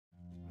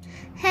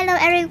Hello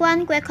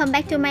everyone, welcome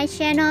back to my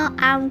channel.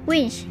 I'm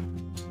Winch.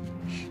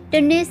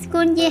 The new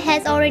school year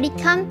has already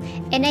come,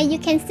 and as you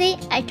can see,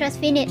 I just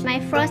finished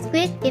my first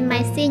quiz in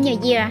my senior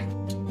year.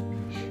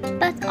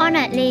 But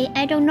honestly,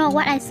 I don't know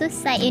what I should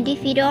say in this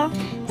video,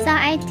 so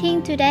I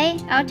think today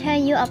I'll tell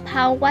you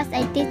about what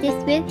I did this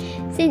week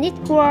since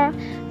it was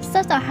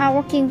such a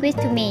hardworking week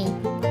to me.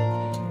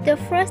 The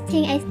first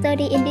thing I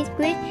studied in this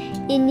quiz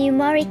is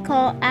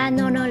Numerical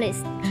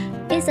Analysis.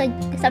 It's a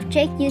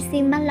subject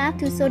using MATLAB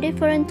to solve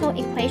differential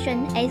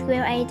equations as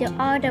well as the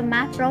other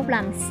math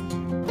problems.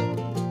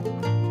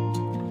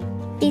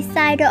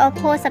 Besides the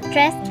opposed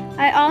subjects,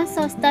 I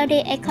also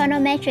studied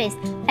econometrics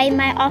as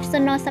my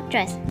optional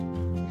subject.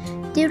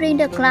 During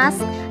the class,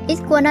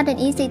 it was not an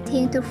easy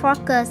thing to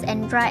focus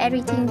and write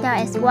everything down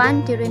as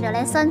one during the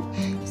lesson,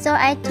 so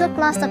I took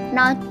lots of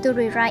notes to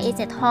rewrite it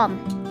at home.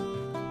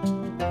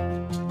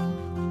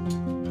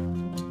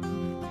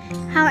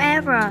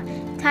 However,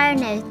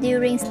 tiredness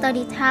during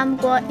study time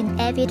was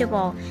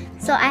inevitable,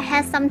 so I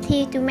had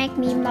something to make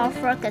me more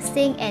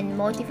focusing and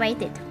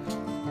motivated.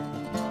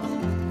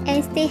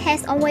 And tea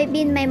has always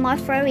been my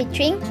most favorite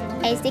drink,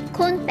 as it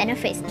could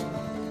benefit.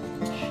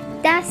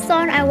 That's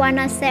all I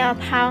wanna say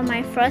about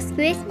my first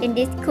quiz in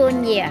this school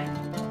year.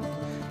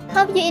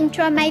 Hope you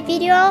enjoyed my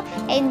video,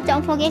 and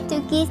don't forget to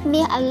give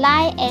me a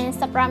like and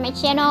subscribe my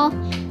channel.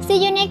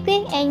 See you next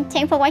week, and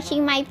thanks for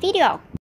watching my video.